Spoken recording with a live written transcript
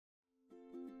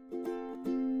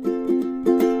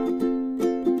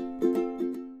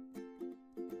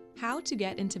to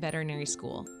Get into Veterinary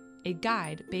School, a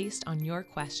guide based on your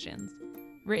questions.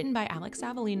 Written by Alex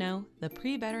Avellino, the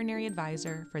Pre-Veterinary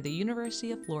Advisor for the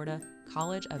University of Florida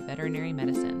College of Veterinary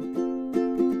Medicine.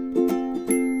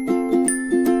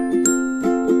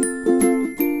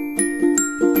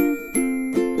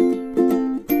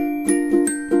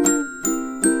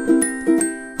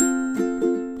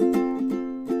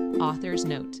 Author's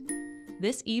note.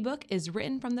 This ebook is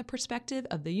written from the perspective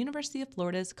of the University of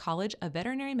Florida's College of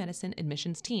Veterinary Medicine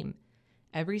admissions team.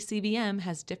 Every CVM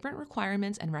has different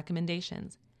requirements and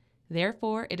recommendations.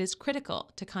 Therefore, it is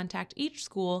critical to contact each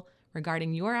school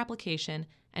regarding your application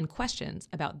and questions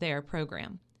about their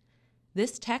program.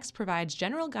 This text provides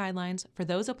general guidelines for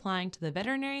those applying to the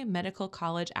Veterinary Medical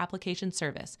College Application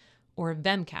Service, or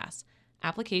VMCAS,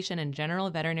 Application and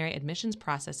General Veterinary Admissions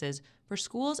Processes for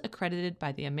schools accredited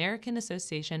by the American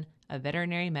Association of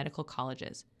Veterinary Medical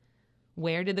Colleges.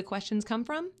 Where did the questions come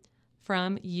from?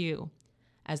 From you.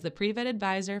 As the Prevet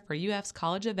Advisor for UF's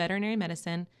College of Veterinary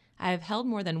Medicine, I have held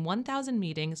more than 1,000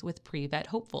 meetings with pre-vet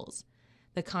hopefuls.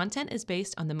 The content is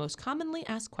based on the most commonly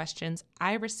asked questions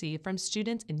I receive from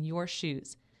students in your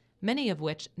shoes, many of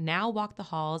which now walk the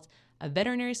halls of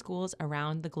veterinary schools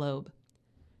around the globe.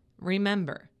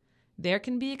 Remember, there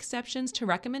can be exceptions to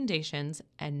recommendations,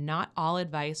 and not all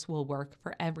advice will work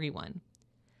for everyone.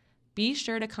 Be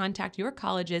sure to contact your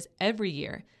colleges every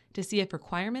year to see if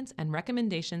requirements and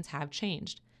recommendations have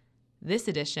changed. This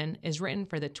edition is written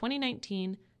for the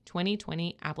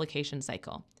 2019-2020 application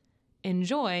cycle.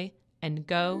 Enjoy and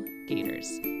go Gators!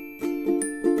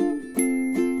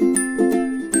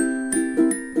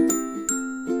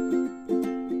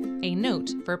 A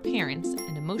note for parents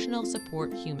and emotional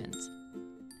support humans.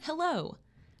 Hello!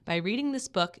 By reading this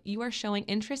book, you are showing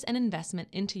interest and investment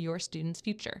into your students'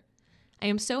 future. I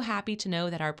am so happy to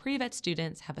know that our pre-vet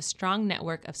students have a strong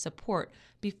network of support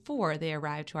before they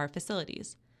arrive to our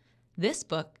facilities. This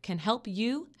book can help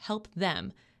you help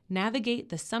them navigate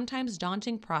the sometimes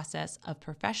daunting process of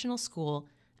professional school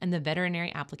and the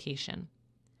veterinary application.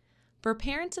 For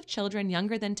parents of children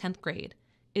younger than 10th grade,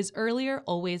 is earlier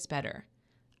always better?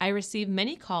 I receive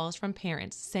many calls from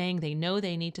parents saying they know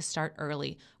they need to start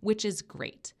early, which is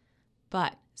great.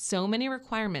 But so many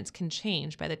requirements can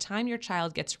change by the time your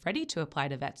child gets ready to apply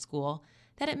to vet school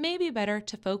that it may be better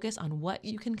to focus on what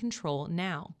you can control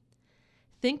now.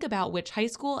 Think about which high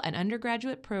school and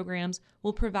undergraduate programs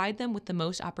will provide them with the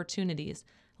most opportunities,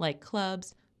 like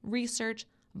clubs, research,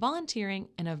 volunteering,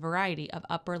 and a variety of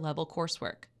upper-level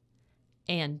coursework.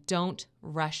 And don't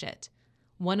rush it.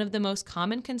 One of the most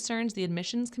common concerns the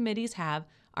admissions committees have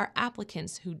are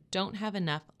applicants who don't have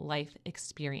enough life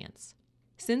experience.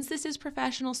 Since this is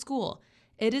professional school,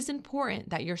 it is important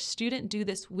that your student do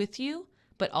this with you,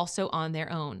 but also on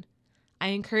their own. I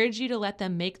encourage you to let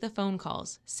them make the phone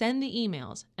calls, send the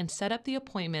emails, and set up the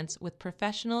appointments with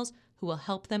professionals who will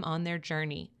help them on their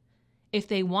journey. If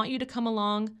they want you to come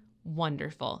along,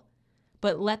 wonderful.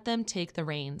 But let them take the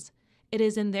reins. It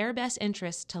is in their best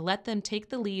interest to let them take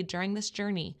the lead during this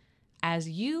journey, as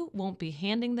you won't be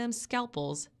handing them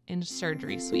scalpels in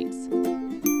surgery suites.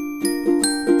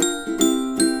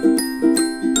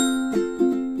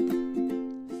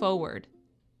 Forward.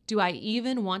 Do I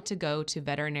even want to go to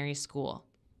veterinary school?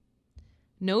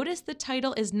 Notice the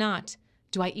title is not,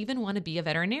 do I even want to be a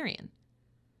veterinarian?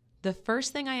 The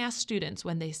first thing I ask students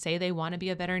when they say they want to be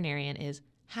a veterinarian is,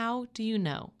 how do you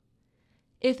know?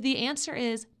 If the answer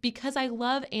is, because I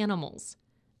love animals,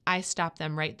 I stop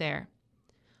them right there.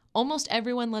 Almost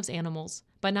everyone loves animals,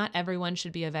 but not everyone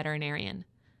should be a veterinarian.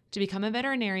 To become a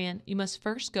veterinarian, you must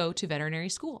first go to veterinary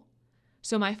school.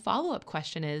 So my follow-up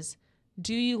question is,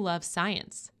 do you love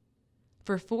science?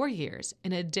 For 4 years,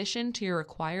 in addition to your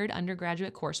required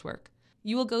undergraduate coursework,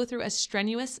 you will go through a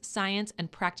strenuous science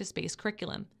and practice-based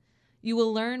curriculum. You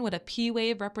will learn what a P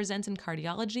wave represents in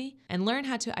cardiology and learn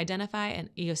how to identify an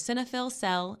eosinophil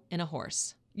cell in a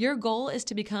horse. Your goal is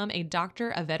to become a doctor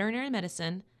of veterinary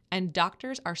medicine, and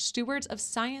doctors are stewards of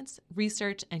science,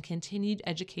 research, and continued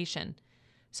education.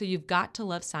 So you've got to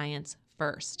love science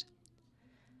first.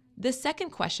 The second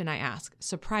question I ask,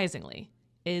 surprisingly,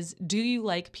 is, do you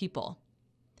like people?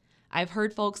 I've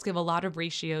heard folks give a lot of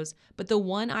ratios, but the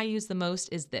one I use the most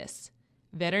is this.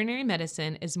 Veterinary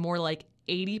medicine is more like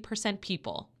 80%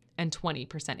 people and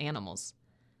 20% animals.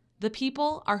 The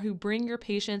people are who bring your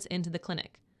patients into the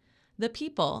clinic. The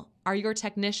people are your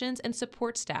technicians and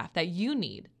support staff that you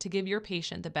need to give your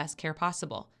patient the best care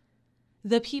possible.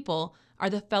 The people are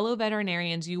the fellow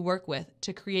veterinarians you work with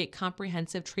to create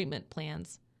comprehensive treatment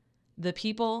plans. The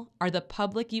people are the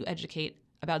public you educate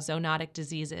about zoonotic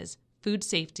diseases, food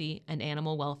safety, and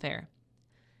animal welfare.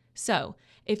 So,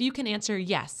 if you can answer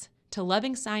yes to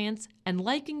loving science and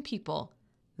liking people,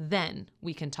 then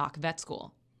we can talk vet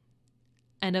school.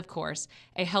 And of course,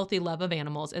 a healthy love of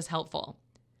animals is helpful.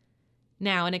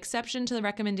 Now, an exception to the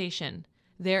recommendation,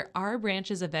 there are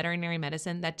branches of veterinary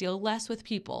medicine that deal less with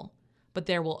people, but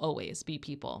there will always be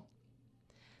people.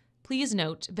 Please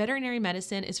note, veterinary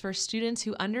medicine is for students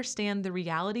who understand the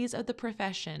realities of the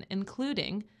profession,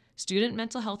 including student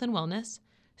mental health and wellness,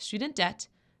 student debt,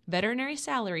 veterinary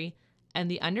salary, and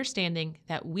the understanding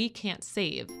that we can't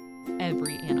save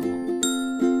every animal.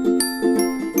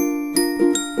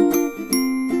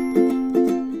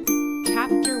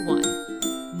 Chapter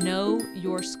 1. Know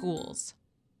your schools.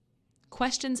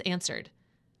 Questions answered.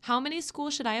 How many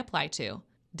schools should I apply to?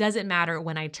 Does it matter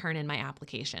when I turn in my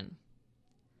application?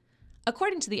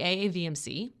 According to the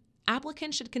AAVMC,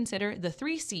 applicants should consider the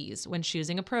 3 C's when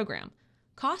choosing a program: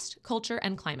 cost, culture,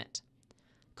 and climate.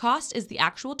 Cost is the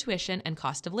actual tuition and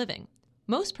cost of living.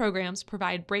 Most programs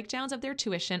provide breakdowns of their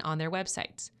tuition on their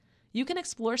websites. You can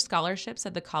explore scholarships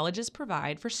that the colleges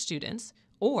provide for students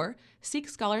or seek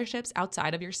scholarships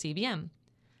outside of your CVM.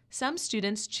 Some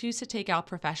students choose to take out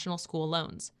professional school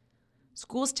loans.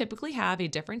 Schools typically have a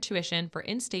different tuition for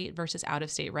in-state versus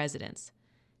out-of-state residents.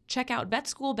 Check out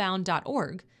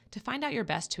vetschoolbound.org to find out your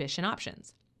best tuition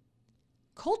options.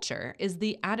 Culture is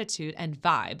the attitude and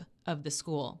vibe of the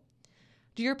school.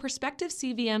 Do your prospective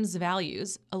CVM's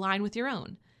values align with your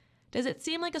own? Does it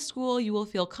seem like a school you will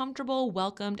feel comfortable,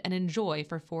 welcomed, and enjoy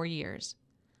for 4 years?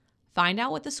 Find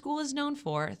out what the school is known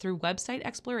for through website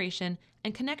exploration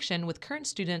and connection with current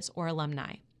students or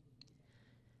alumni.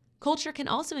 Culture can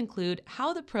also include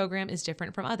how the program is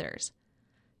different from others.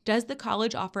 Does the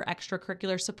college offer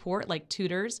extracurricular support like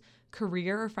tutors,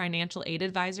 career or financial aid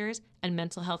advisors, and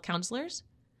mental health counselors?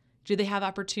 Do they have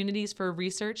opportunities for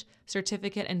research,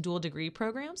 certificate, and dual degree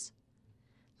programs?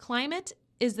 Climate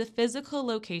is the physical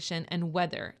location and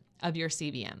weather of your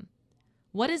CVM.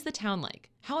 What is the town like?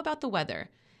 How about the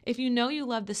weather? If you know you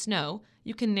love the snow,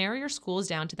 you can narrow your schools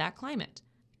down to that climate.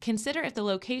 Consider if the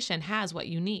location has what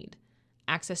you need.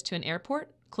 Access to an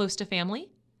airport, close to family?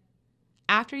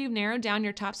 After you've narrowed down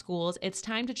your top schools, it's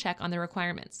time to check on the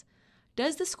requirements.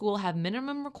 Does the school have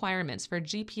minimum requirements for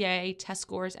GPA, test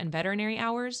scores, and veterinary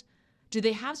hours? Do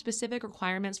they have specific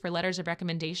requirements for letters of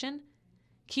recommendation?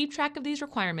 Keep track of these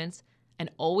requirements and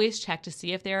always check to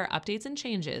see if there are updates and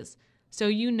changes so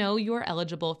you know you are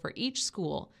eligible for each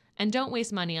school and don't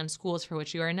waste money on schools for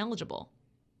which you are ineligible.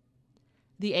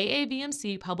 The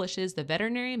AAVMC publishes the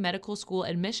Veterinary Medical School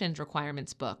Admissions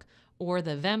Requirements book, or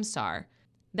the VEMSAR,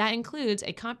 that includes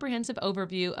a comprehensive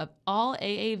overview of all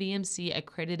AAVMC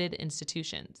accredited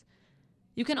institutions.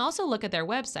 You can also look at their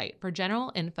website for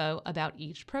general info about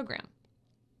each program.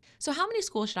 So how many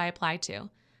schools should I apply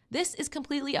to? This is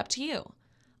completely up to you.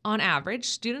 On average,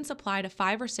 students apply to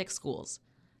 5 or 6 schools.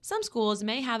 Some schools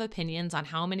may have opinions on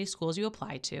how many schools you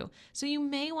apply to, so you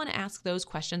may want to ask those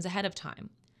questions ahead of time.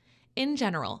 In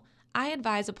general, I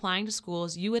advise applying to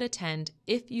schools you would attend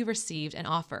if you received an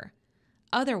offer.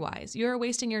 Otherwise, you are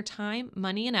wasting your time,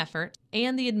 money, and effort,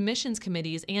 and the admissions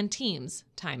committees and teams'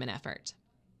 time and effort.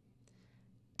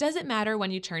 Does it matter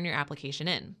when you turn your application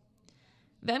in?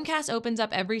 VEMCAS opens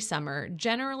up every summer,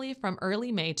 generally from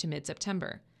early May to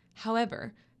mid-September.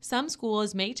 However, some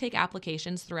schools may take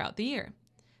applications throughout the year.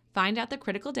 Find out the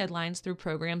critical deadlines through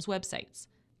programs' websites.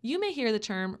 You may hear the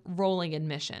term rolling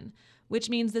admission, which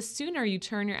means the sooner you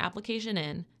turn your application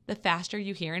in, the faster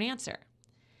you hear an answer.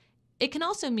 It can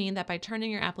also mean that by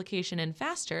turning your application in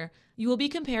faster, you will be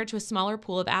compared to a smaller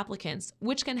pool of applicants,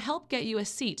 which can help get you a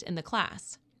seat in the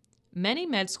class. Many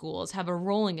med schools have a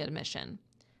rolling admission.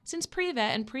 Since Prevet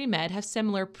and Pre-Med have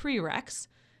similar prereqs,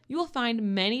 you will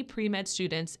find many pre-med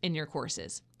students in your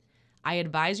courses. I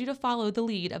advise you to follow the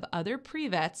lead of other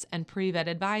pre-vets and pre-vet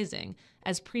advising,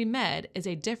 as pre-med is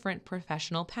a different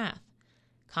professional path.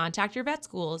 Contact your vet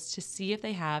schools to see if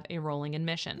they have a rolling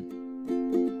admission.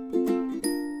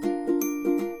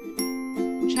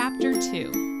 Chapter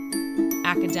 2.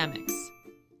 Academics.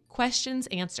 Questions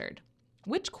answered.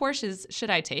 Which courses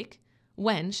should I take?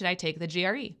 When should I take the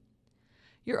GRE?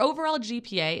 Your overall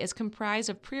GPA is comprised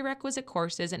of prerequisite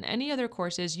courses and any other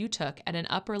courses you took at an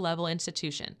upper-level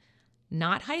institution,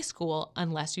 not high school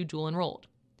unless you dual enrolled.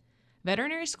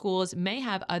 Veterinary schools may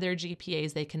have other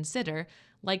GPAs they consider,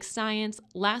 like science,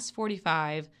 last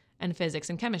 45, and physics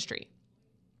and chemistry.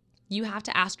 You have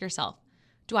to ask yourself,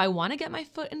 do I want to get my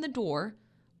foot in the door,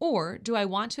 or do I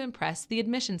want to impress the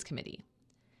admissions committee?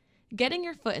 Getting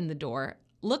your foot in the door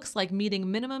looks like meeting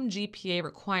minimum GPA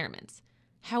requirements.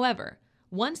 However,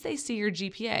 once they see your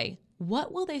GPA,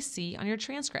 what will they see on your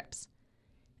transcripts?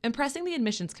 Impressing the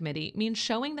admissions committee means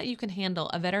showing that you can handle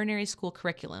a veterinary school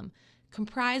curriculum,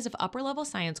 comprised of upper-level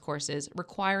science courses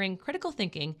requiring critical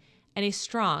thinking and a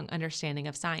strong understanding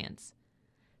of science.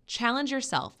 Challenge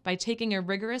yourself by taking a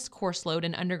rigorous course load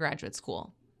in undergraduate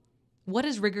school. What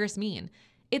does rigorous mean?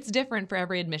 It's different for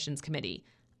every admissions committee.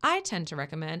 I tend to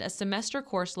recommend a semester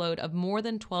course load of more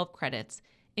than 12 credits,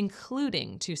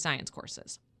 including 2 science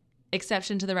courses.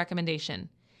 Exception to the recommendation: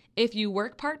 if you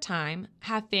work part-time,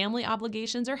 have family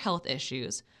obligations or health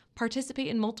issues, participate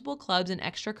in multiple clubs and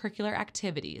extracurricular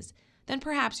activities, then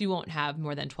perhaps you won't have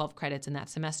more than 12 credits in that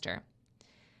semester.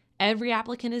 Every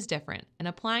applicant is different, and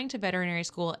applying to veterinary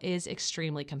school is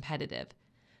extremely competitive.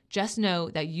 Just know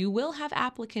that you will have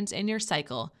applicants in your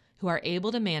cycle who are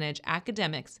able to manage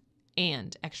academics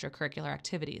and extracurricular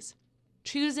activities.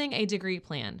 Choosing a degree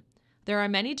plan. There are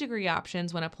many degree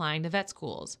options when applying to vet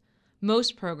schools.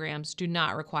 Most programs do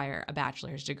not require a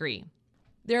bachelor's degree.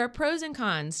 There are pros and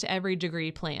cons to every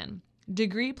degree plan.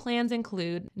 Degree plans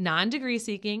include non-degree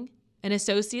seeking, an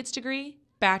associate's degree,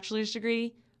 bachelor's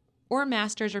degree, or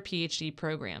master's or PhD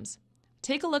programs.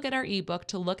 Take a look at our ebook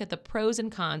to look at the pros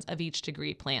and cons of each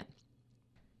degree plan.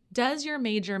 Does your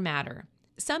major matter?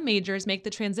 Some majors make the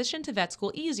transition to vet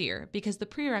school easier because the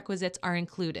prerequisites are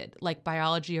included, like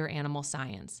biology or animal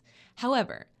science.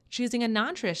 However, choosing a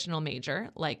non-traditional major,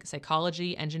 like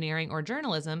psychology, engineering, or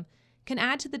journalism, can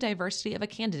add to the diversity of a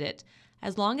candidate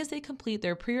as long as they complete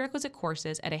their prerequisite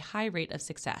courses at a high rate of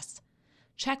success.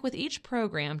 Check with each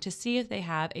program to see if they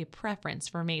have a preference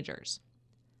for majors.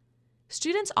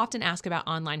 Students often ask about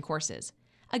online courses.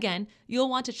 Again, you'll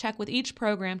want to check with each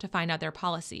program to find out their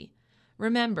policy.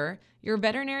 Remember, your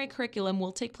veterinary curriculum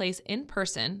will take place in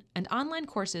person, and online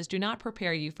courses do not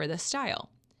prepare you for this style.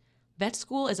 Vet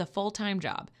school is a full-time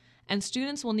job, and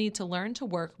students will need to learn to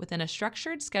work within a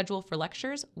structured schedule for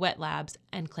lectures, wet labs,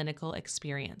 and clinical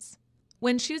experience.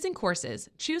 When choosing courses,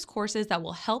 choose courses that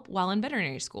will help while in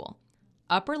veterinary school.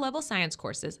 Upper-level science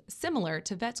courses similar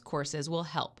to vets courses will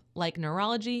help, like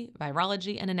neurology,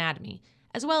 virology, and anatomy,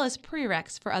 as well as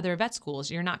prereqs for other vet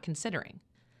schools you're not considering.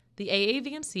 The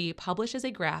AAVMC publishes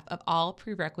a graph of all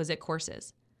prerequisite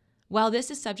courses. While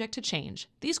this is subject to change,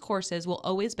 these courses will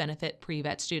always benefit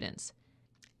pre-vet students.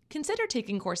 Consider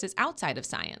taking courses outside of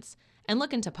science and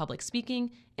look into public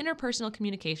speaking, interpersonal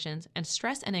communications, and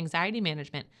stress and anxiety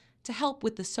management to help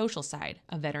with the social side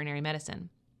of veterinary medicine.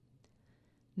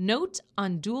 Note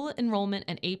on dual enrollment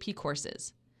and AP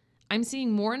courses. I'm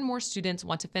seeing more and more students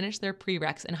want to finish their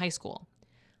prereqs in high school.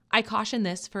 I caution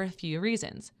this for a few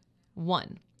reasons.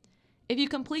 1. If you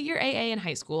complete your AA in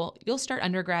high school, you'll start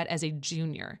undergrad as a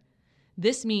junior.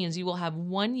 This means you will have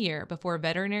 1 year before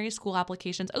veterinary school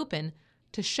applications open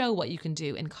to show what you can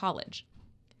do in college.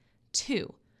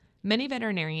 2. Many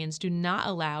veterinarians do not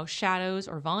allow shadows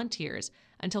or volunteers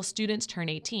until students turn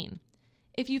 18.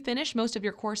 If you finish most of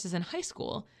your courses in high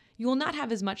school, you will not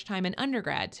have as much time in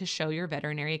undergrad to show your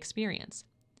veterinary experience.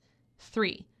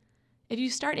 3. If you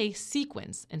start a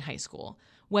sequence in high school,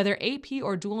 whether AP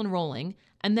or dual enrolling,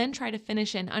 and then try to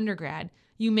finish in undergrad,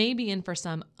 you may be in for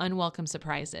some unwelcome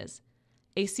surprises.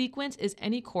 A sequence is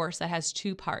any course that has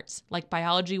 2 parts, like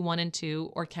biology 1 and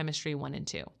 2 or chemistry 1 and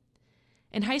 2.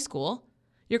 In high school,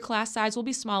 your class size will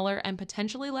be smaller and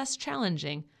potentially less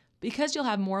challenging because you'll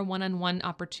have more one-on-one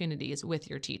opportunities with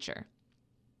your teacher.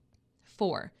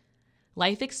 4.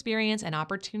 Life experience and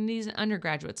opportunities in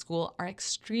undergraduate school are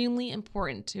extremely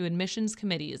important to admissions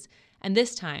committees, and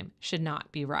this time should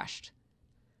not be rushed.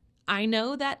 I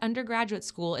know that undergraduate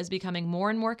school is becoming more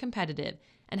and more competitive,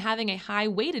 and having a high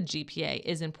weighted GPA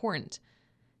is important.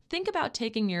 Think about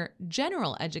taking your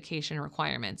general education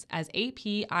requirements as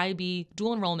AP, IB,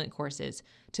 dual enrollment courses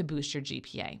to boost your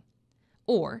GPA.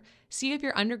 Or see if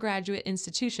your undergraduate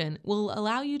institution will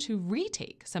allow you to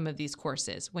retake some of these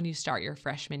courses when you start your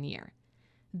freshman year.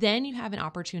 Then you have an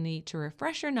opportunity to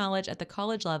refresh your knowledge at the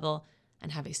college level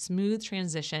and have a smooth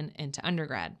transition into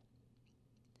undergrad.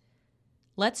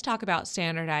 Let's talk about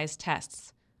standardized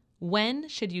tests. When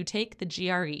should you take the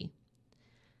GRE?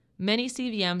 Many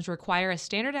CVMs require a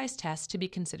standardized test to be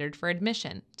considered for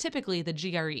admission, typically the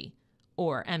GRE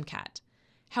or MCAT.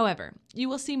 However, you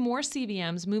will see more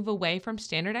CVMs move away from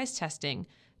standardized testing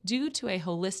due to a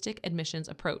holistic admissions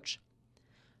approach.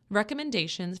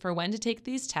 Recommendations for when to take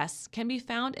these tests can be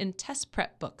found in test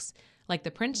prep books like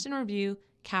the Princeton Review,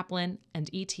 Kaplan, and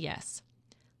ETS.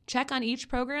 Check on each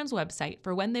program's website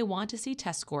for when they want to see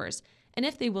test scores and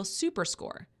if they will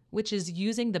superscore, which is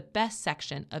using the best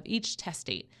section of each test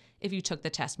date if you took the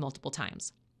test multiple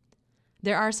times.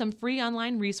 There are some free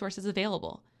online resources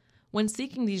available. When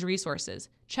seeking these resources,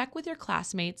 check with your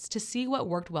classmates to see what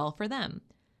worked well for them.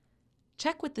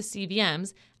 Check with the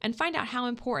CVMs and find out how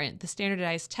important the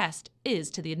standardized test is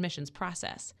to the admissions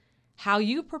process. How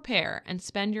you prepare and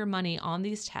spend your money on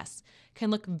these tests can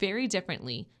look very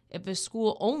differently if a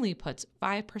school only puts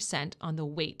 5% on the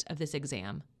weight of this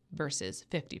exam versus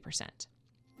 50%.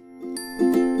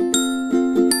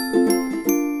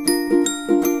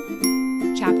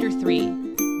 Chapter 3,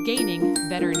 Gaining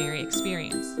Veterinary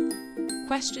Experience.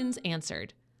 Questions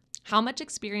answered. How much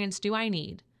experience do I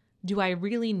need? Do I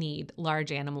really need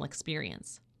large animal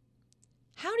experience?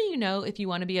 How do you know if you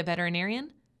want to be a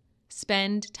veterinarian?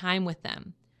 Spend time with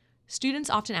them. Students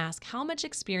often ask, how much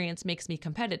experience makes me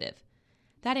competitive?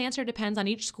 That answer depends on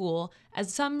each school,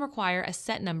 as some require a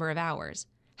set number of hours.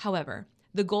 However,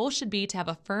 the goal should be to have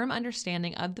a firm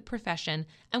understanding of the profession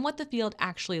and what the field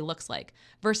actually looks like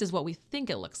versus what we think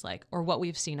it looks like or what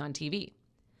we've seen on TV.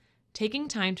 Taking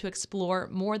time to explore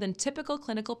more than typical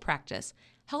clinical practice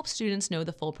helps students know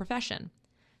the full profession.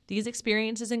 These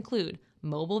experiences include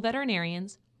mobile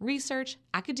veterinarians, research,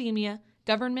 academia,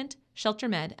 government, shelter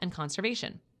med, and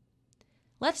conservation.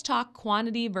 Let's talk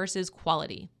quantity versus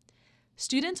quality.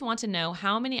 Students want to know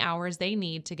how many hours they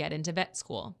need to get into vet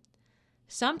school.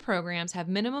 Some programs have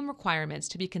minimum requirements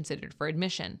to be considered for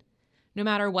admission. No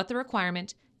matter what the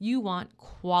requirement, you want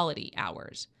quality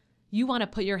hours. You want to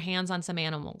put your hands on some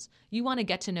animals. You want to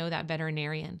get to know that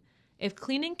veterinarian. If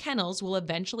cleaning kennels will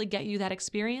eventually get you that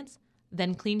experience,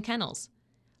 then clean kennels.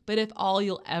 But if all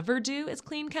you'll ever do is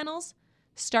clean kennels,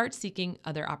 start seeking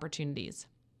other opportunities.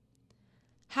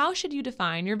 How should you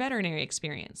define your veterinary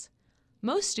experience?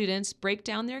 Most students break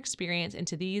down their experience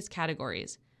into these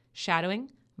categories: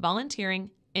 shadowing,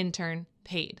 volunteering, intern,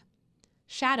 paid.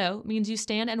 Shadow means you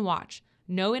stand and watch,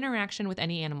 no interaction with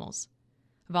any animals.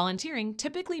 Volunteering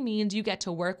typically means you get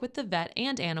to work with the vet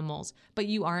and animals, but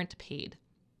you aren't paid.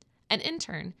 An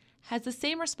intern has the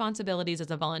same responsibilities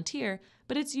as a volunteer,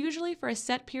 but it's usually for a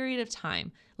set period of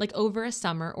time, like over a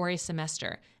summer or a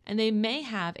semester, and they may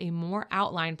have a more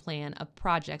outlined plan of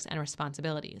projects and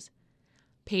responsibilities.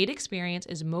 Paid experience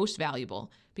is most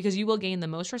valuable because you will gain the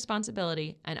most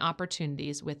responsibility and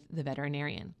opportunities with the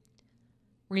veterinarian.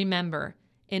 Remember,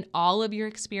 in all of your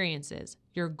experiences,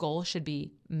 your goal should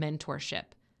be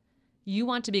mentorship. You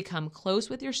want to become close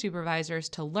with your supervisors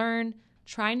to learn,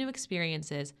 try new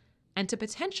experiences, and to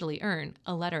potentially earn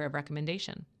a letter of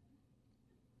recommendation.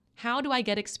 How do I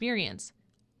get experience?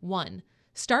 1.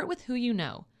 Start with who you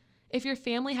know. If your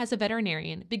family has a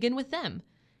veterinarian, begin with them.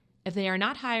 If they are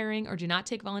not hiring or do not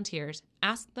take volunteers,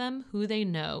 ask them who they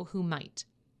know who might.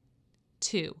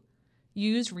 2.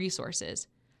 Use resources.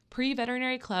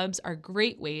 Pre-veterinary clubs are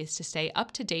great ways to stay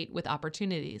up to date with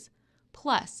opportunities.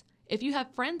 Plus, if you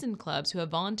have friends in clubs who have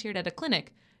volunteered at a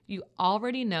clinic, you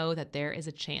already know that there is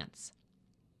a chance.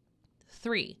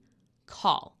 3.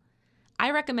 Call. I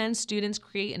recommend students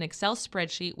create an Excel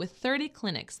spreadsheet with 30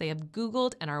 clinics they have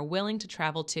Googled and are willing to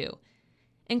travel to.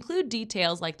 Include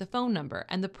details like the phone number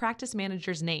and the practice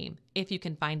manager's name if you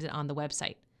can find it on the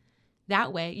website.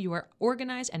 That way, you are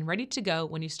organized and ready to go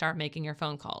when you start making your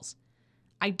phone calls.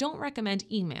 I don't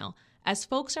recommend email, as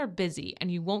folks are busy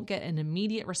and you won't get an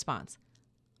immediate response,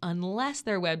 unless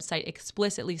their website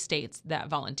explicitly states that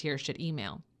volunteers should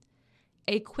email.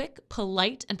 A quick,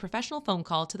 polite, and professional phone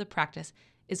call to the practice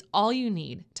is all you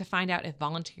need to find out if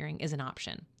volunteering is an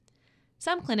option.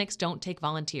 Some clinics don't take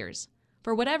volunteers.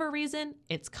 For whatever reason,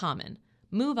 it's common.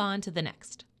 Move on to the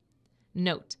next.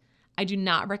 Note, I do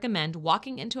not recommend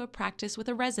walking into a practice with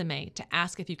a resume to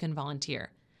ask if you can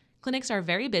volunteer. Clinics are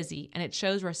very busy, and it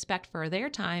shows respect for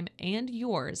their time and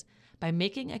yours by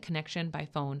making a connection by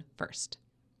phone first.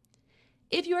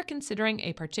 If you are considering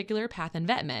a particular path in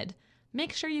vet med,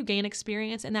 make sure you gain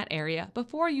experience in that area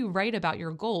before you write about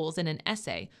your goals in an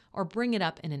essay or bring it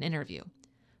up in an interview.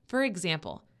 For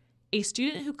example, a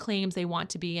student who claims they want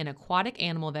to be an aquatic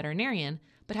animal veterinarian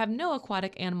but have no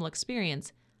aquatic animal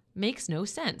experience makes no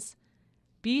sense.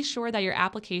 Be sure that your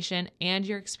application and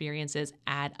your experiences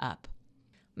add up.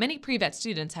 Many pre-vet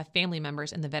students have family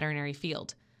members in the veterinary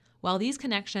field. While these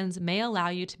connections may allow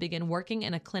you to begin working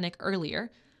in a clinic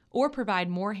earlier or provide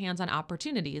more hands-on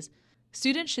opportunities,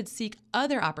 students should seek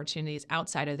other opportunities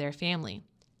outside of their family.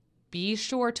 Be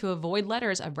sure to avoid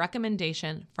letters of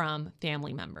recommendation from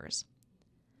family members.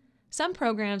 Some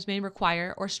programs may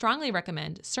require or strongly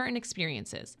recommend certain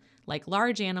experiences, like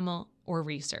large animal or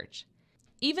research.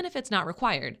 Even if it's not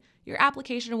required, your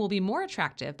application will be more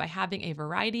attractive by having a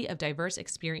variety of diverse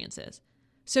experiences.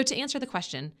 So to answer the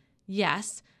question,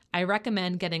 yes, I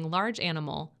recommend getting large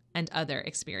animal and other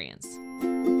experience.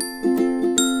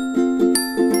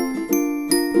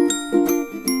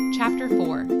 Chapter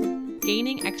 4,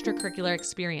 Gaining Extracurricular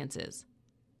Experiences.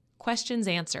 Questions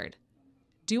answered.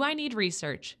 Do I need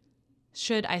research?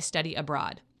 Should I study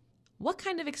abroad? What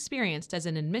kind of experience does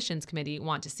an admissions committee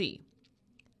want to see?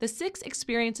 The 6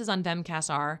 experiences on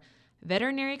VEMCAS are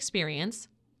veterinary experience,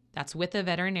 that's with a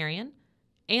veterinarian,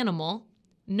 animal,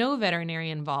 no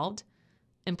veterinarian involved,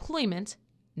 employment,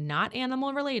 not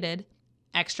animal related,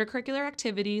 extracurricular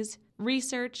activities,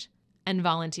 research, and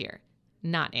volunteer,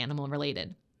 not animal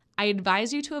related. I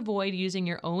advise you to avoid using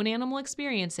your own animal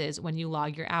experiences when you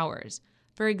log your hours.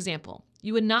 For example,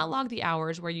 you would not log the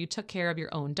hours where you took care of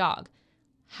your own dog.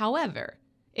 However,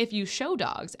 if you show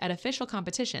dogs at official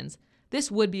competitions, this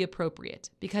would be appropriate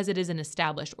because it is an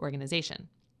established organization.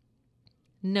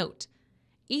 Note,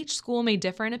 each school may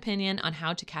differ in opinion on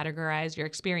how to categorize your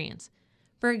experience.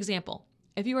 For example,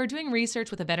 if you are doing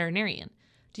research with a veterinarian,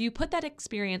 do you put that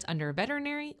experience under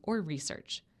veterinary or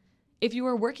research? If you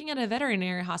are working at a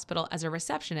veterinary hospital as a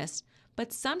receptionist,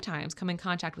 but sometimes come in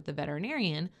contact with a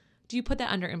veterinarian, do you put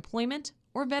that under employment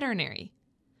or veterinary?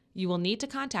 You will need to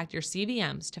contact your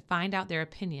CVMs to find out their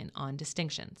opinion on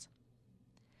distinctions.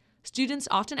 Students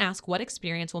often ask what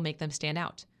experience will make them stand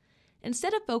out.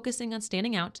 Instead of focusing on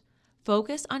standing out,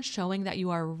 focus on showing that you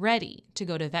are ready to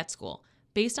go to vet school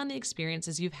based on the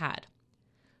experiences you've had.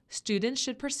 Students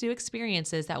should pursue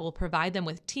experiences that will provide them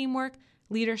with teamwork,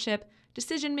 leadership,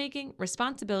 decision-making,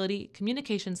 responsibility,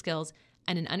 communication skills,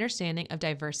 and an understanding of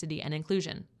diversity and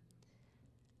inclusion.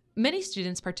 Many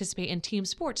students participate in team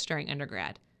sports during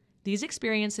undergrad. These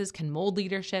experiences can mold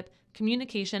leadership,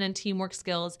 communication, and teamwork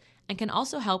skills, and can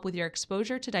also help with your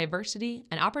exposure to diversity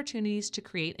and opportunities to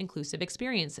create inclusive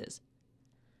experiences.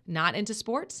 Not into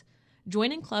sports?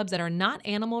 Joining clubs that are not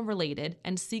animal-related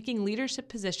and seeking leadership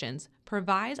positions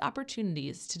provides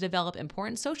opportunities to develop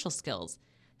important social skills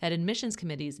that admissions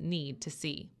committees need to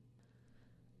see.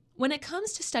 When it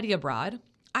comes to study abroad,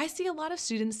 I see a lot of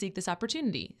students seek this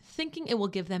opportunity, thinking it will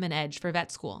give them an edge for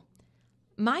vet school.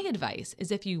 My advice is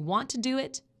if you want to do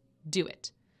it, do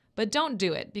it. But don't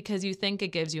do it because you think it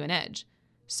gives you an edge.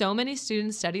 So many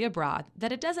students study abroad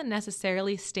that it doesn't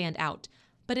necessarily stand out,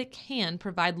 but it can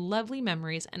provide lovely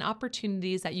memories and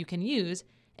opportunities that you can use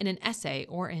in an essay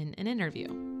or in an interview.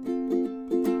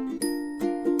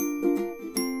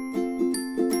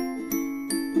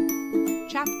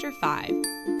 Chapter 5,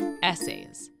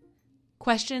 Essays.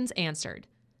 Questions answered.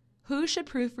 Who should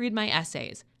proofread my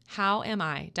essays? How am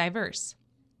I diverse?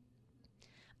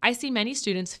 I see many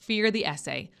students fear the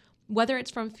essay, whether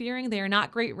it's from fearing they are not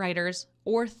great writers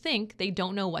or think they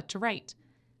don't know what to write.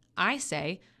 I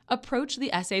say, approach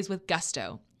the essays with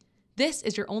gusto. This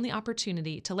is your only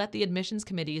opportunity to let the admissions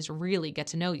committees really get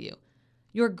to know you.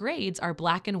 Your grades are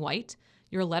black and white,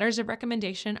 your letters of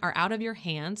recommendation are out of your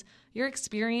hands, your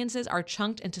experiences are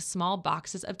chunked into small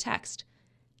boxes of text.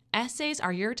 Essays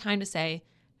are your time to say,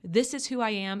 this is who I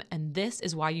am and this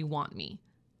is why you want me.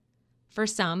 For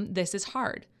some, this is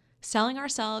hard. Selling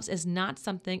ourselves is not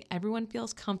something everyone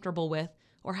feels comfortable with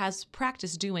or has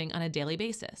practice doing on a daily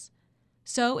basis.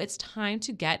 So it's time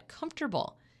to get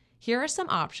comfortable. Here are some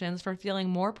options for feeling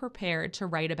more prepared to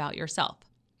write about yourself.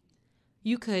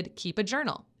 You could keep a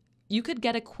journal. You could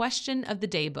get a question of the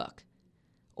day book.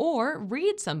 Or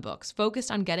read some books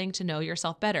focused on getting to know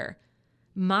yourself better.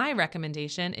 My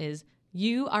recommendation is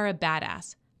You Are a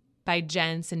Badass by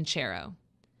Jen Sincero.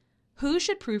 Who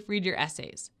should proofread your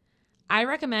essays? I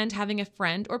recommend having a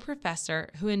friend or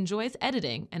professor who enjoys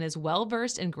editing and is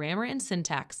well-versed in grammar and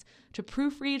syntax to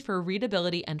proofread for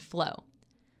readability and flow.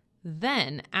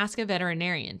 Then ask a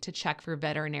veterinarian to check for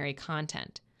veterinary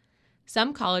content.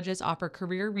 Some colleges offer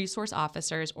career resource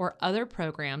officers or other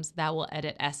programs that will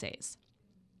edit essays.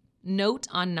 Note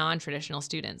on non-traditional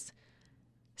students.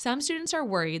 Some students are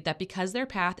worried that because their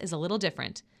path is a little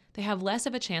different, they have less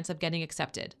of a chance of getting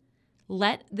accepted.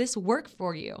 Let this work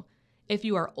for you. If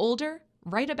you are older,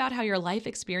 write about how your life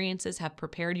experiences have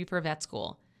prepared you for vet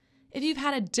school. If you've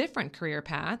had a different career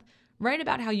path, write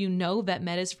about how you know vet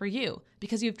med is for you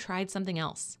because you've tried something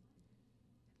else.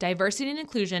 Diversity and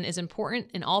inclusion is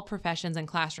important in all professions and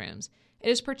classrooms. It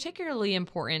is particularly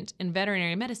important in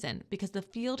veterinary medicine because the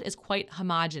field is quite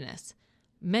homogeneous.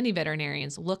 Many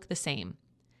veterinarians look the same.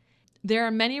 There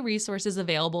are many resources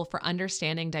available for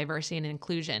understanding diversity and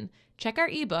inclusion. Check our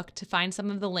ebook to find some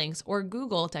of the links or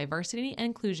Google diversity and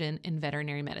inclusion in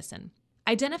veterinary medicine.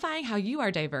 Identifying how you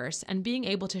are diverse and being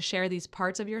able to share these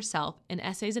parts of yourself in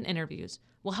essays and interviews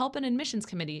will help an admissions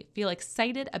committee feel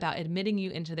excited about admitting you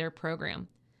into their program.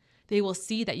 They will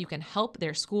see that you can help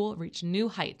their school reach new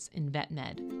heights in vet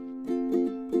med.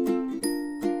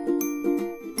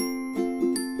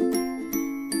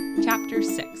 Chapter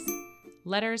 6.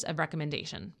 Letters of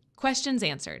recommendation. Questions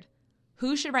answered.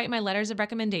 Who should write my letters of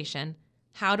recommendation?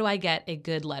 How do I get a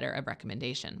good letter of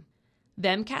recommendation?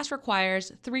 VEMCAS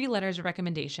requires 3 letters of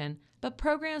recommendation, but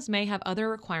programs may have other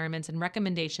requirements and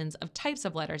recommendations of types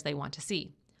of letters they want to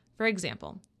see. For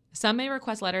example, some may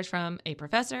request letters from a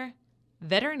professor,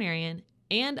 veterinarian,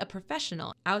 and a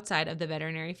professional outside of the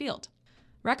veterinary field.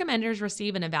 Recommenders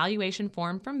receive an evaluation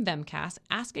form from VEMCAS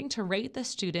asking to rate the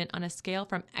student on a scale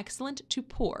from excellent to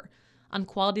poor on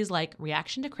qualities like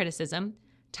reaction to criticism,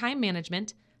 time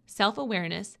management,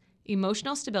 self-awareness,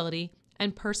 emotional stability,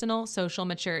 and personal social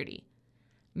maturity.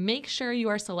 Make sure you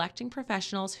are selecting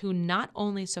professionals who not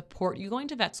only support you going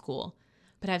to vet school,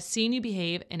 but have seen you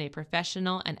behave in a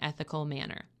professional and ethical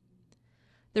manner.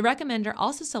 The recommender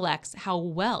also selects how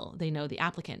well they know the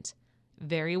applicant.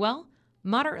 Very well,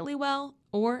 moderately well,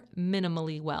 or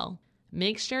minimally well.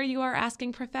 Make sure you are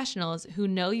asking professionals who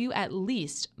know you at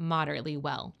least moderately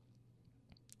well.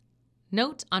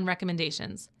 Note on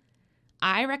recommendations.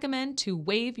 I recommend to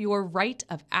waive your right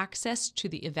of access to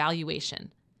the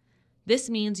evaluation. This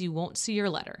means you won't see your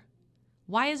letter.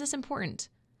 Why is this important?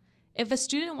 If a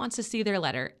student wants to see their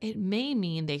letter, it may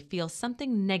mean they feel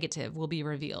something negative will be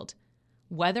revealed.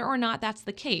 Whether or not that's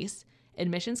the case,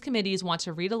 admissions committees want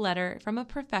to read a letter from a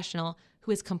professional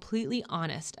who is completely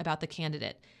honest about the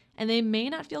candidate, and they may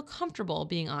not feel comfortable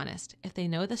being honest if they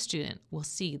know the student will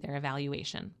see their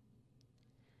evaluation.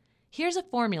 Here's a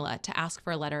formula to ask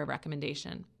for a letter of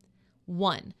recommendation.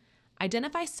 1.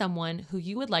 Identify someone who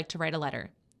you would like to write a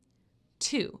letter.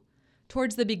 2.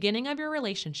 Towards the beginning of your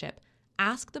relationship,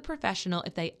 ask the professional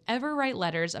if they ever write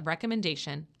letters of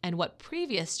recommendation and what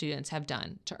previous students have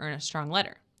done to earn a strong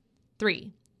letter.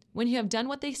 3. When you have done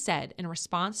what they said in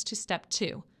response to step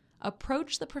 2,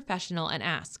 approach the professional and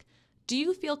ask, do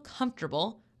you feel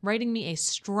comfortable writing me a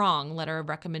strong letter of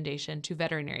recommendation to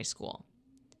veterinary school?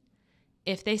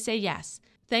 If they say yes,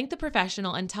 thank the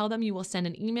professional and tell them you will send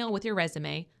an email with your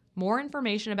resume, more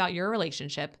information about your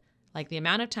relationship, like the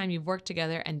amount of time you've worked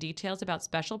together and details about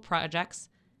special projects,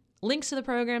 links to the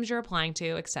programs you're applying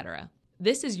to, etc.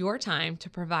 This is your time to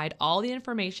provide all the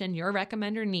information your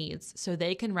recommender needs so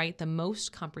they can write the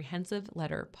most comprehensive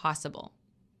letter possible.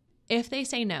 If they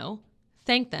say no,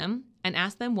 thank them and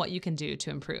ask them what you can do to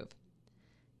improve.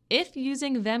 If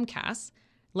using VEMCAS,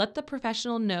 let the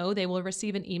professional know they will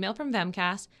receive an email from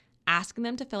VEMCAS asking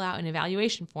them to fill out an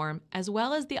evaluation form as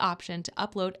well as the option to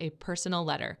upload a personal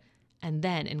letter, and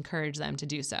then encourage them to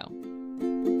do so.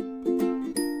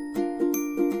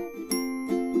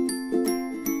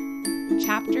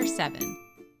 Chapter 7,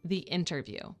 The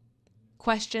Interview.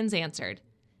 Questions answered.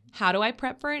 How do I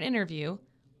prep for an interview?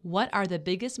 What are the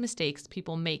biggest mistakes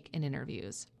people make in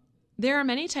interviews? There are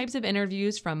many types of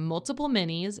interviews from multiple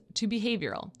minis to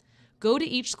behavioral. Go to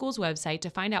each school's website to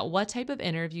find out what type of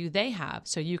interview they have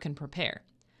so you can prepare.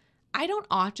 I don't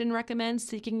often recommend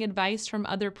seeking advice from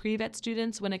other pre-vet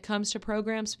students when it comes to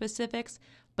program specifics,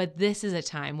 but this is a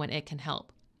time when it can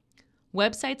help.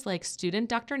 Websites like Student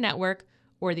Doctor Network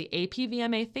or the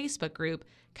APVMA Facebook group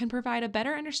can provide a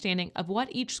better understanding of what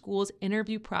each school's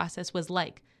interview process was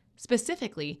like,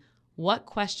 specifically what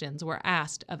questions were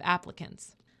asked of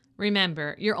applicants.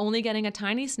 Remember, you're only getting a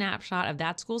tiny snapshot of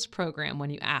that school's program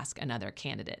when you ask another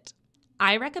candidate.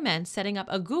 I recommend setting up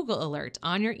a Google alert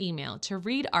on your email to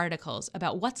read articles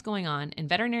about what's going on in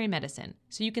veterinary medicine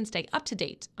so you can stay up to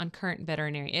date on current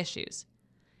veterinary issues.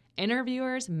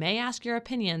 Interviewers may ask your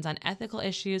opinions on ethical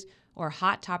issues or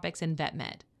hot topics in vet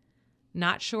med.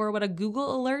 Not sure what a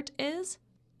Google alert is?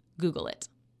 Google it.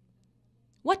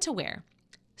 What to wear.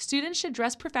 Students should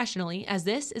dress professionally as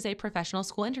this is a professional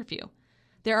school interview.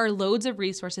 There are loads of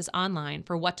resources online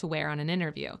for what to wear on an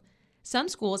interview. Some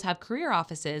schools have career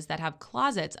offices that have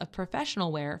closets of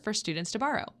professional wear for students to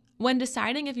borrow. When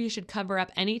deciding if you should cover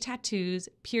up any tattoos,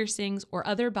 piercings, or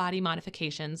other body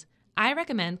modifications, I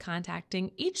recommend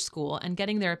contacting each school and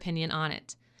getting their opinion on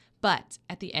it. But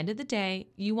at the end of the day,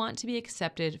 you want to be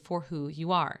accepted for who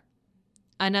you are.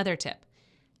 Another tip,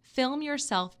 film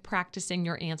yourself practicing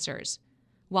your answers.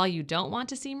 While you don't want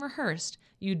to seem rehearsed,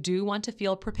 you do want to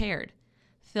feel prepared.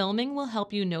 Filming will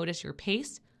help you notice your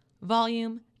pace,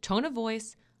 volume, tone of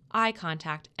voice, eye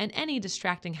contact, and any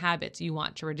distracting habits you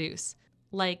want to reduce,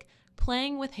 like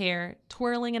playing with hair,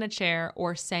 twirling in a chair,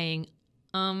 or saying,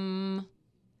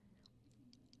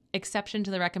 Exception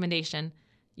to the recommendation,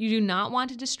 you do not want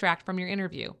to distract from your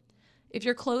interview. If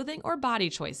your clothing or body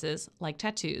choices, like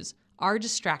tattoos, are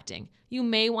distracting, you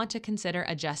may want to consider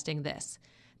adjusting this.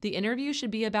 The interview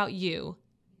should be about you,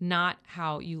 not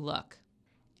how you look.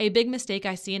 A big mistake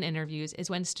I see in interviews is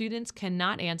when students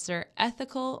cannot answer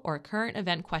ethical or current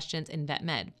event questions in vet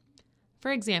med.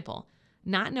 For example,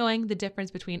 not knowing the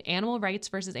difference between animal rights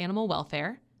versus animal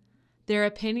welfare, their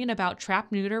opinion about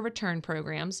trap-neuter return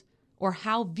programs, or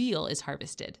how veal is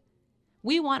harvested.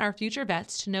 We want our future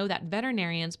vets to know that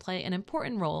veterinarians play an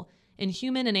important role in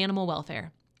human and animal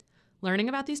welfare. Learning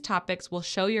about these topics will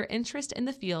show your interest in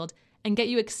the field and get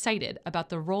you excited about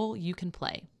the role you can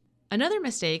play. Another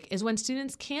mistake is when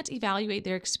students can't evaluate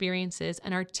their experiences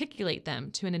and articulate them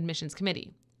to an admissions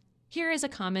committee. Here is a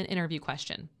common interview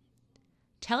question.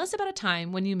 Tell us about a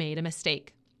time when you made a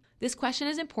mistake. This question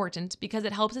is important because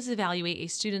it helps us evaluate a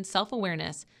student's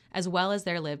self-awareness as well as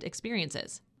their lived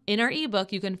experiences. In our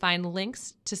ebook, you can find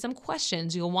links to some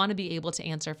questions you'll want to be able to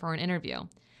answer for an interview,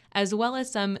 as well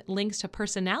as some links to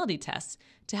personality tests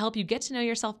to help you get to know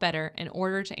yourself better in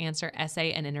order to answer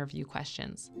essay and interview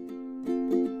questions.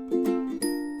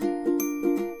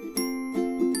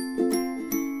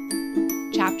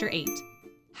 Chapter 8,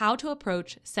 How to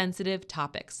Approach Sensitive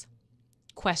Topics.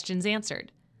 Questions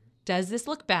answered. Does this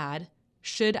look bad?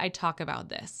 Should I talk about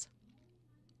this?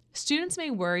 Students may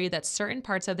worry that certain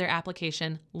parts of their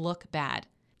application look bad.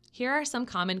 Here are some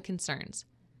common concerns.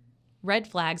 Red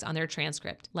flags on their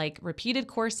transcript, like repeated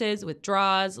courses,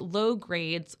 withdrawals, low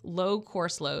grades, low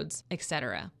course loads,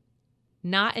 etc.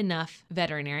 Not enough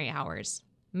veterinary hours.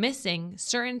 Missing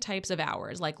certain types of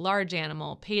hours, like large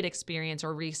animal, paid experience,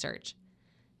 or research.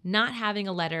 Not having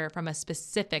a letter from a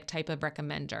specific type of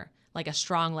recommender, like a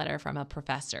strong letter from a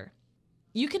professor.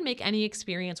 You can make any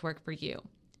experience work for you.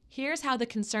 Here's how the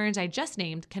concerns I just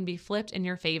named can be flipped in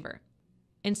your favor.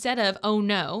 Instead of, oh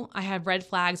no, I have red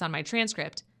flags on my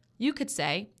transcript, you could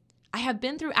say, I have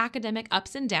been through academic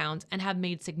ups and downs and have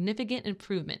made significant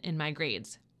improvement in my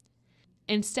grades.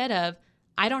 Instead of,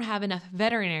 I don't have enough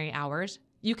veterinary hours,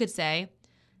 you could say,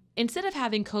 instead of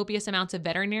having copious amounts of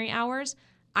veterinary hours,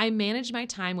 I manage my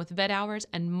time with vet hours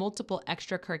and multiple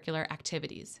extracurricular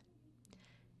activities.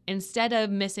 Instead of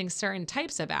missing certain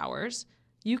types of hours,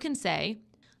 you can say,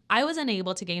 I was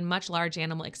unable to gain much large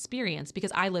animal experience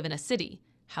because I live in a city.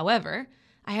 However,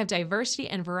 I have diversity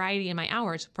and variety in my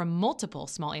hours from multiple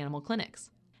small animal clinics.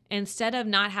 Instead of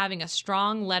not having a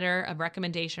strong letter of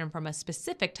recommendation from a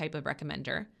specific type of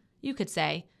recommender, you could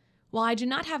say, while I do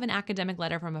not have an academic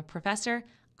letter from a professor,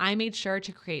 I made sure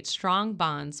to create strong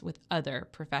bonds with other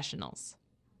professionals.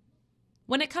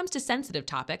 When it comes to sensitive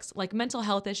topics like mental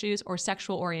health issues or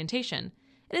sexual orientation,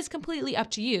 it is completely up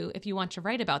to you if you want to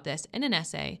write about this in an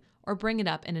essay or bring it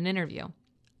up in an interview.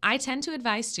 I tend to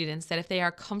advise students that if they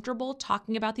are comfortable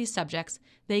talking about these subjects,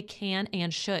 they can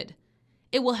and should.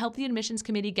 It will help the admissions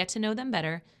committee get to know them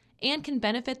better and can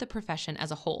benefit the profession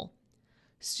as a whole.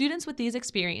 Students with these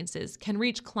experiences can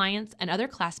reach clients and other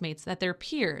classmates that their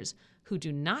peers who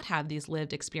do not have these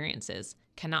lived experiences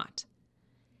cannot.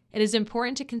 It is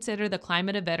important to consider the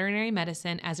climate of veterinary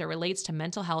medicine as it relates to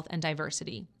mental health and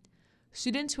diversity.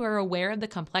 Students who are aware of the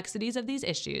complexities of these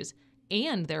issues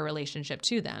and their relationship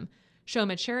to them show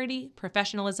maturity,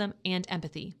 professionalism, and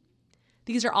empathy.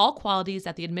 These are all qualities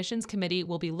that the admissions committee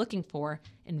will be looking for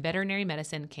in veterinary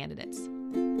medicine candidates.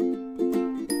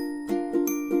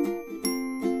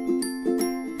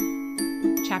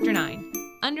 Chapter 9,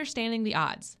 Understanding the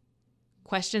Odds.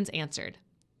 Questions answered.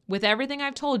 With everything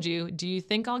I've told you, do you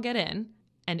think I'll get in?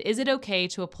 And is it okay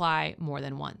to apply more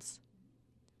than once?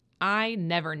 I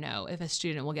never know if a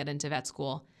student will get into vet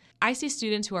school. I see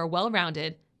students who are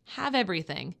well-rounded, have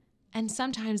everything, and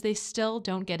sometimes they still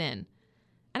don't get in.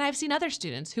 And I've seen other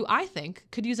students who I think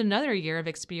could use another year of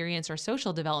experience or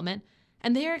social development,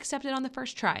 and they are accepted on the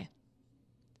first try.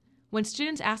 When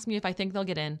students ask me if I think they'll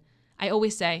get in, I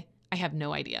always say, I have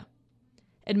no idea.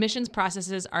 Admissions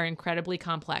processes are incredibly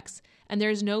complex, and there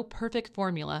is no perfect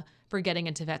formula for getting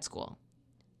into vet school.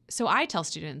 So I tell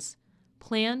students,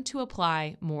 plan to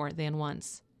apply more than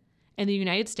once. In the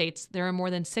United States, there are more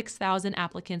than 6,000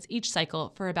 applicants each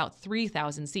cycle for about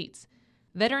 3,000 seats.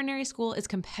 Veterinary school is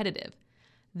competitive.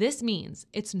 This means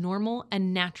it's normal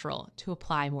and natural to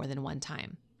apply more than one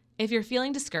time. If you're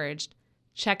feeling discouraged,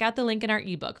 check out the link in our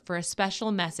ebook for a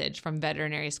special message from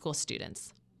veterinary school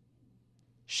students.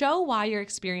 Show why your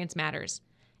experience matters.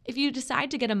 If you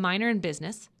decide to get a minor in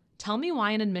business, tell me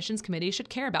why an admissions committee should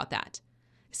care about that.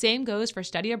 Same goes for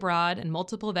study abroad and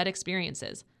multiple vet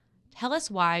experiences. Tell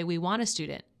us why we want a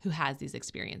student who has these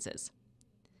experiences.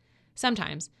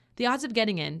 Sometimes, the odds of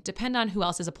getting in depend on who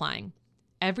else is applying.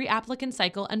 Every applicant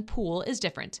cycle and pool is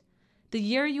different. The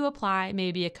year you apply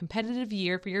may be a competitive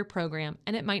year for your program,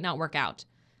 and it might not work out.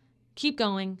 Keep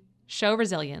going, show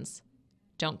resilience,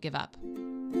 don't give up.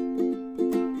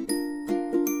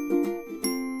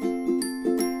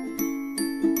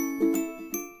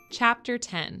 Chapter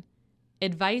 10,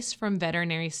 Advice from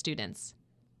Veterinary Students.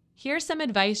 Here's some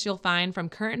advice you'll find from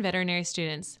current veterinary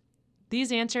students.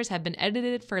 These answers have been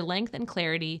edited for length and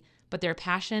clarity, but their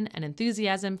passion and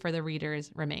enthusiasm for the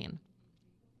readers remain.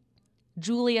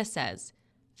 Julia says,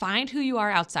 find who you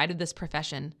are outside of this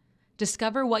profession.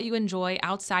 Discover what you enjoy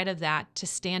outside of that to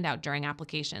stand out during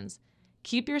applications.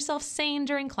 Keep yourself sane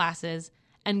during classes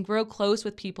and grow close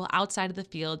with people outside of the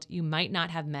field you might not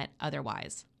have met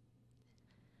otherwise.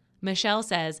 Michelle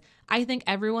says, I think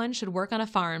everyone should work on a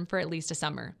farm for at least a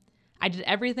summer. I did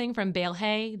everything from bale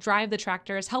hay, drive the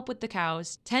tractors, help with the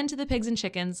cows, tend to the pigs and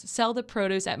chickens, sell the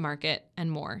produce at market,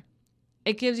 and more.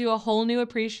 It gives you a whole new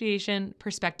appreciation,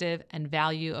 perspective, and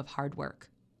value of hard work.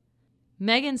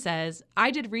 Megan says, I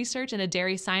did research in a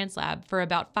dairy science lab for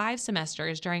about 5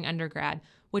 semesters during undergrad,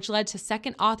 which led to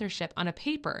second authorship on a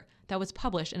paper that was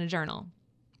published in a journal.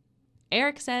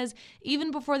 Eric says,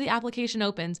 even before the application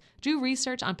opens, do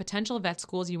research on potential vet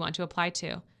schools you want to apply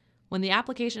to. When the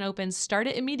application opens, start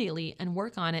it immediately and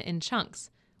work on it in chunks.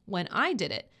 When I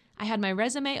did it, I had my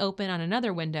resume open on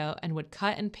another window and would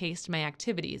cut and paste my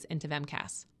activities into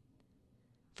VMCAS.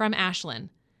 From Ashlyn,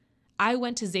 I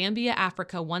went to Zambia,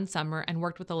 Africa one summer and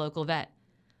worked with a local vet.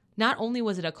 Not only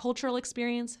was it a cultural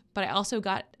experience, but I also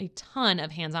got a ton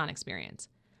of hands-on experience.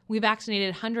 We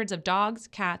vaccinated hundreds of dogs,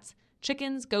 cats,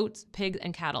 chickens, goats, pigs,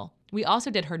 and cattle. We also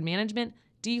did herd management,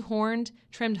 dehorned,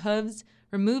 trimmed hooves,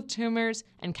 removed tumors,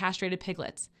 and castrated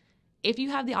piglets. If you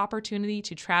have the opportunity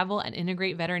to travel and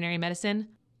integrate veterinary medicine,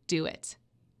 do it.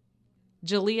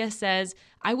 Jalea says,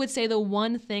 I would say the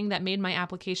one thing that made my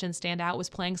application stand out was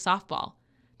playing softball.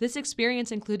 This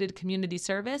experience included community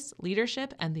service,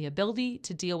 leadership, and the ability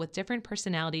to deal with different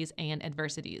personalities and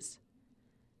adversities.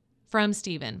 From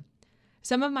Stephen,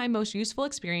 some of my most useful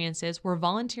experiences were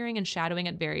volunteering and shadowing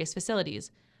at various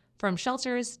facilities, from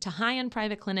shelters to high-end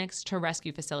private clinics to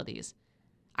rescue facilities.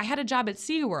 I had a job at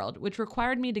SeaWorld, which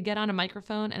required me to get on a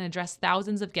microphone and address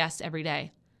thousands of guests every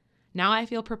day. Now I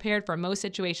feel prepared for most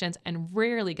situations and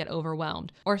rarely get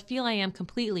overwhelmed or feel I am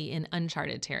completely in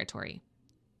uncharted territory.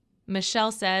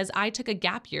 Michelle says, I took a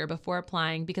gap year before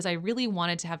applying because I really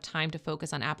wanted to have time to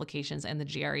focus on applications and the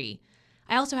GRE.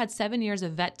 I also had 7 years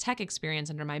of vet tech experience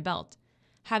under my belt.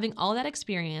 Having all that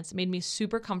experience made me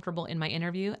super comfortable in my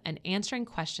interview and answering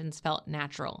questions felt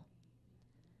natural.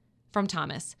 From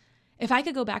Thomas, if I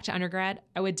could go back to undergrad,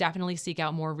 I would definitely seek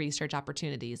out more research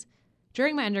opportunities.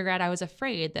 During my undergrad, I was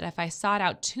afraid that if I sought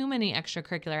out too many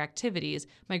extracurricular activities,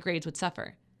 my grades would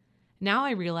suffer. Now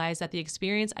I realize that the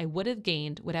experience I would have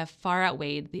gained would have far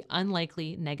outweighed the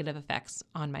unlikely negative effects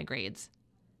on my grades.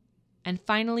 And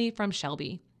finally, from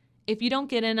Shelby, if you don't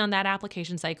get in on that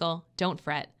application cycle, don't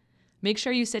fret. Make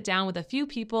sure you sit down with a few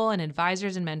people and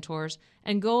advisors and mentors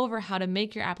and go over how to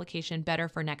make your application better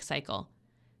for next cycle.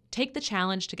 Take the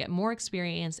challenge to get more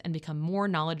experience and become more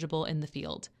knowledgeable in the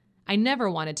field. I never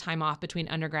wanted time off between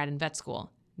undergrad and vet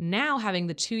school. Now, having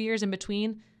the 2 years in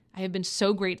between, I have been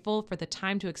so grateful for the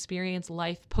time to experience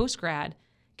life post-grad,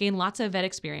 gain lots of vet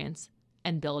experience,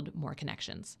 and build more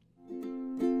connections.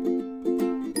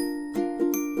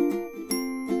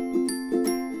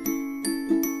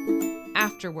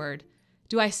 Afterward,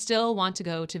 do I still want to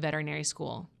go to veterinary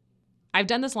school? I've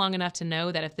done this long enough to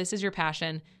know that if this is your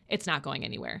passion, it's not going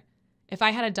anywhere. If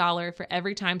I had $1 for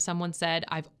every time someone said,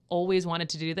 I've always wanted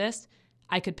to do this,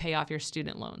 I could pay off your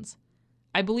student loans.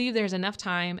 I believe there's enough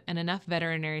time and enough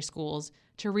veterinary schools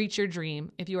to reach your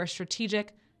dream if you are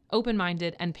strategic,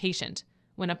 open-minded, and patient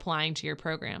when applying to your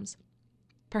programs.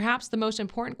 Perhaps the most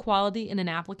important quality in an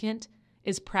applicant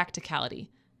is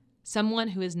practicality. Someone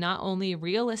who is not only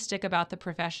realistic about the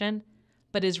profession,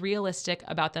 but is realistic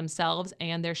about themselves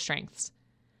and their strengths.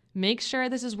 Make sure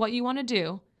this is what you want to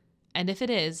do, and if it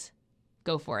is,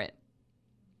 go for it.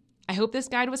 I hope this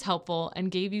guide was helpful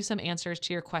and gave you some answers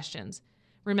to your questions.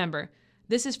 Remember,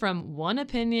 this is from one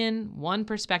opinion, one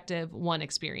perspective, one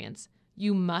experience.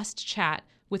 You must chat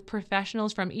with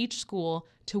professionals from each school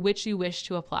to which you wish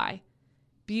to apply.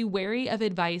 Be wary of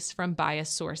advice from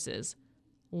biased sources.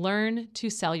 Learn to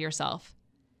sell yourself.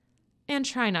 And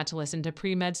try not to listen to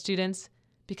pre-med students,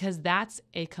 because that's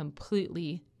a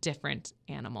completely different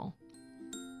animal.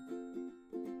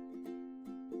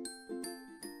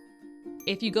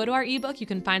 If you go to our ebook, you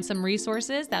can find some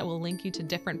resources that will link you to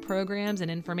different programs and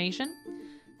information.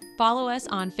 Follow us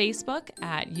on Facebook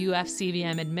at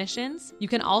UFCVM Admissions. You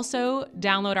can also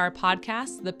download our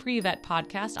podcast, the Prevet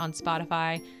Pawscast, on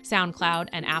Spotify, SoundCloud,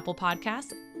 and Apple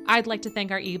Podcasts. I'd like to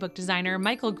thank our ebook designer,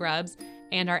 Michael Grubbs,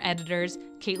 and our editors,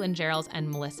 Caitlin Gerald and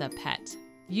Melissa Pett.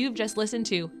 You've just listened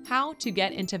to How to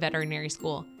Get into Veterinary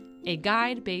School, a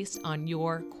guide based on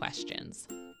your questions.